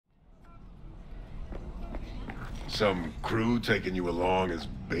some crew taking you along as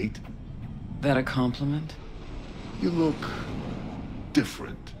bait? That a compliment? You look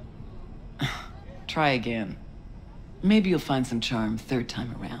different. Try again. Maybe you'll find some charm third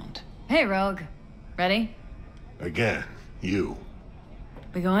time around. Hey, Rogue. Ready? Again, you.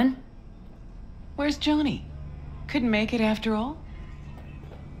 We going? Where's Johnny? Couldn't make it after all?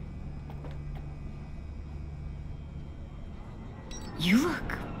 You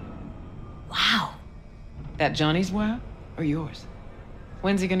look... Wow. That Johnny's wow? Or yours?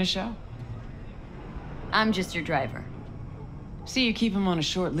 When's he gonna show? I'm just your driver. See, you keep him on a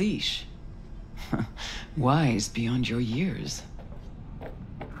short leash. Wise beyond your years.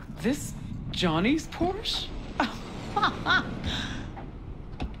 This Johnny's Porsche?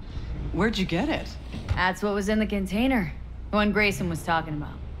 Where'd you get it? That's what was in the container. The one Grayson was talking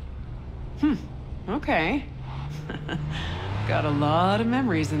about. Okay. Got a lot of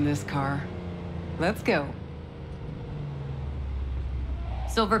memories in this car. Let's go.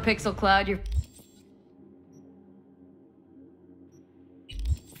 Silver Pixel Cloud, your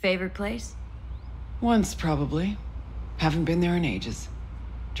favorite place? Once, probably. Haven't been there in ages.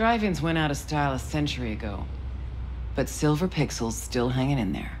 Drive-ins went out of style a century ago. But Silver Pixel's still hanging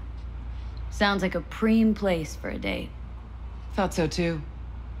in there. Sounds like a preem place for a date. Thought so too.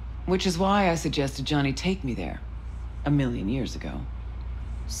 Which is why I suggested Johnny take me there. 1,000,000 years ago.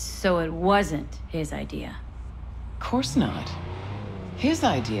 So it wasn't his idea. Course not. His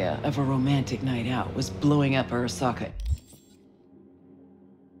idea of a romantic night out was blowing up Arasaka.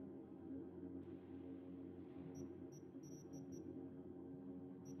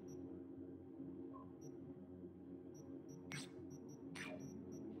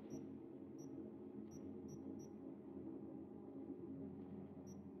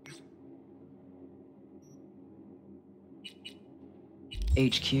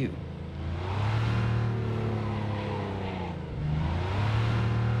 HQ.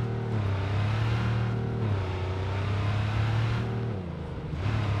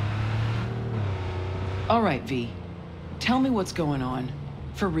 All right, V. Tell me what's going on.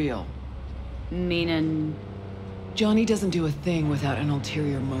 For real. Meaning... Johnny doesn't do a thing without an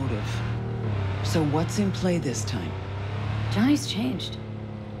ulterior motive. So what's in play this time? Johnny's changed.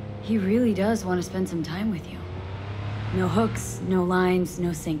 He really does want to spend some time with you. No hooks, no lines,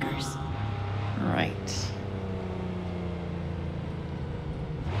 no sinkers. Right.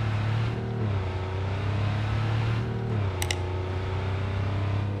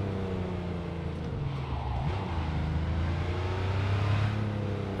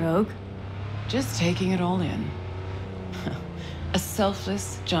 Rogue? Just taking it all in. A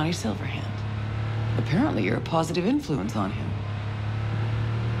selfless Johnny Silverhand. Apparently you're a positive influence on him.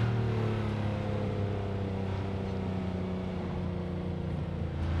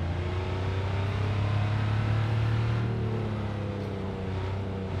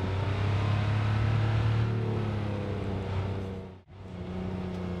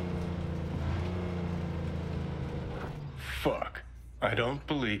 Fuck. I don't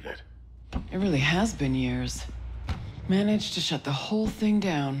believe it. It really has been years. Managed to shut the whole thing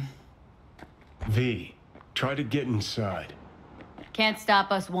down. V, try to get inside. Can't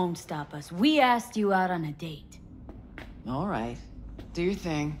stop us, won't stop us. We asked you out on a date. All right. Do your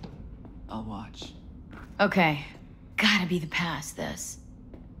thing. I'll watch. Okay. Gotta be the past, this.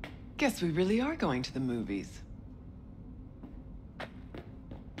 Guess we really are going to the movies.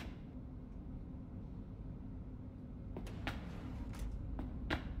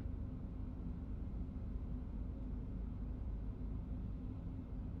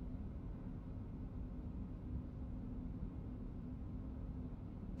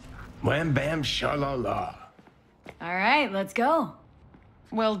 Wham bam sha-la-la. All right, let's go.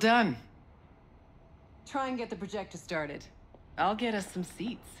 Well done. Try and get the projector started. I'll get us some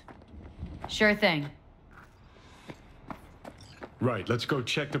seats. Sure thing. Right, let's go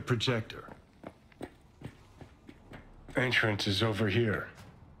check the projector. Entrance is over here.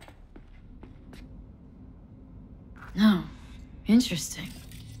 Oh, interesting.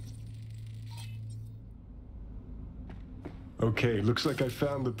 Okay, looks like I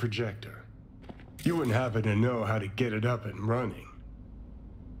found the projector. You wouldn't happen to know how to get it up and running.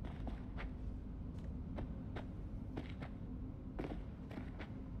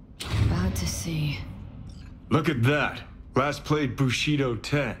 About to see. Look at that. Last played Bushido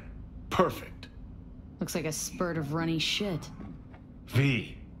 10. Perfect. Looks like a spurt of runny shit.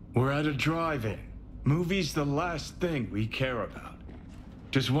 V, we're at a drive-in. Movie's the last thing we care about.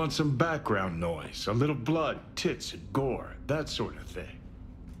 Just want some background noise, a little blood, tits, and gore, that sort of thing.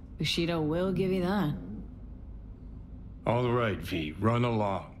 Bushido will give you that. All right, V, run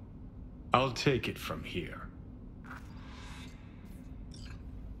along. I'll take it from here.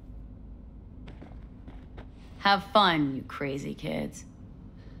 Have fun, you crazy kids.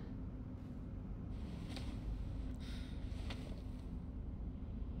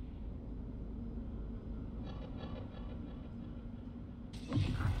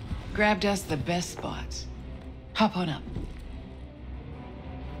 Grabbed us the best spots. Hop on up.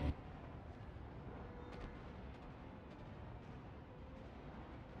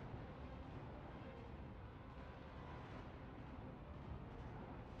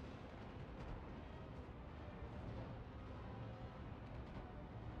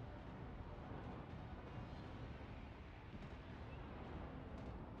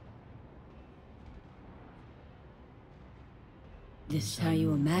 This how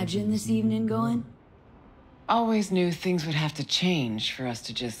you imagine this evening going? Always knew things would have to change for us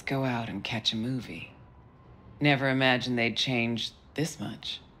to just go out and catch a movie. Never imagined they'd change this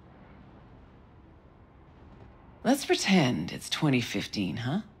much. Let's pretend it's 2015,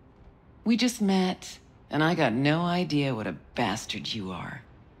 huh? We just met, and I got no idea what a bastard you are.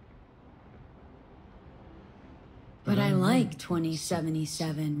 But I like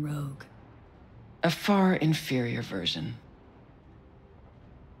 2077 Rogue. A far inferior version.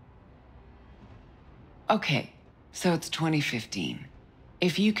 Okay, so it's 2015.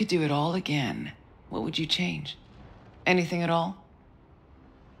 If you could do it all again, what would you change? Anything at all?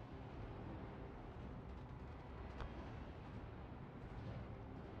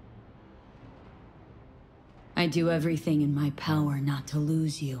 I do everything in my power not to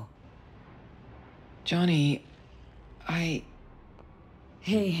lose you. Johnny, Hey.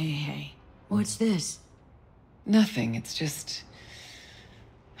 What's this? Nothing, it's just...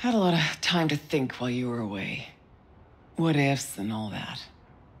 Had a lot of time to think while you were away. What ifs and all that.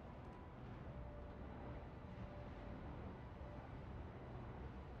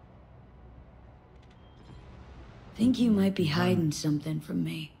 Think you might be hiding something from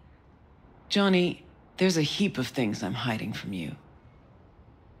me. Johnny, there's a heap of things I'm hiding from you.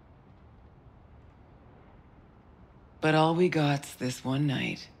 But all we got's this one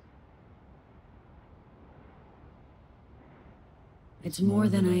night. It's more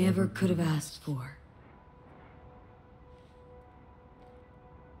than I ever could have asked for.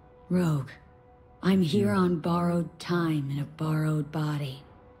 Rogue, I'm here on borrowed time in a borrowed body,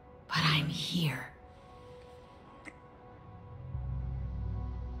 but I'm here.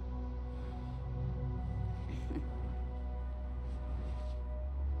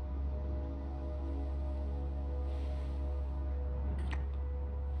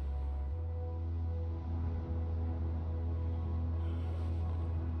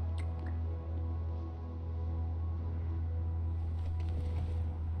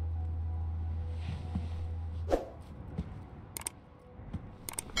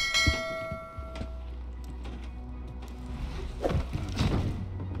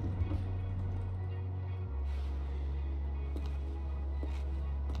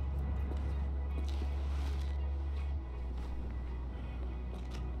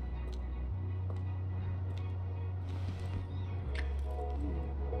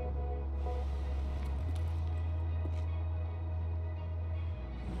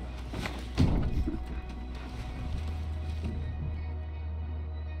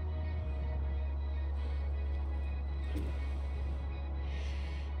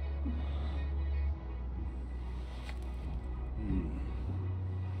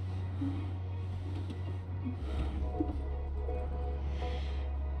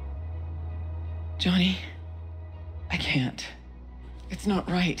 Johnny, I can't. It's not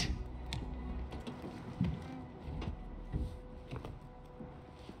right.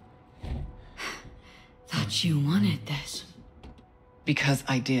 Thought you wanted this. Because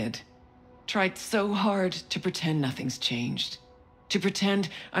I did. Tried so hard to pretend nothing's changed. To pretend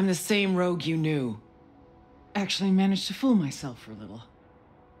I'm the same Rogue you knew. Actually managed to fool myself for a little.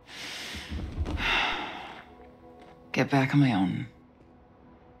 Get back on my own.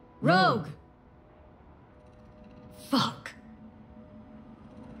 Rogue! Fuck.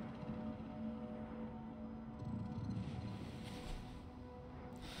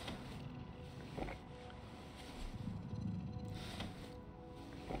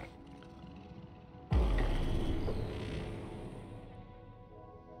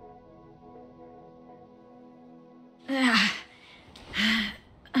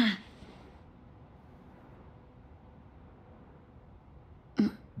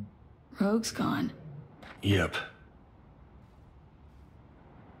 Rogue's gone. Yep.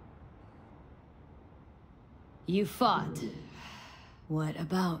 You fought. What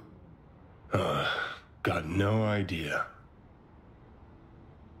about? Got no idea.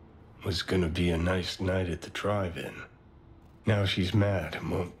 Was gonna be a nice night at the drive-in. Now she's mad and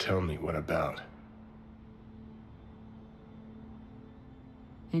won't tell me what about.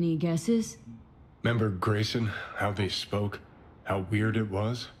 Any guesses? Remember Grayson, how they spoke? How weird it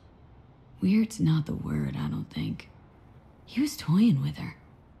was? Weird's not the word, I don't think. He was toying with her.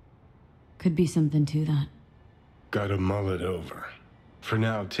 Could be something to that. Gotta mull it over. For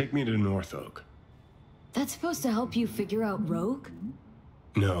now, take me to North Oak. That's supposed to help you figure out Rogue?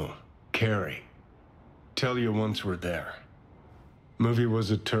 No, Carrie. Tell you once we're there. Movie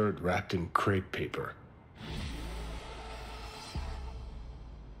was a turd wrapped in crepe paper.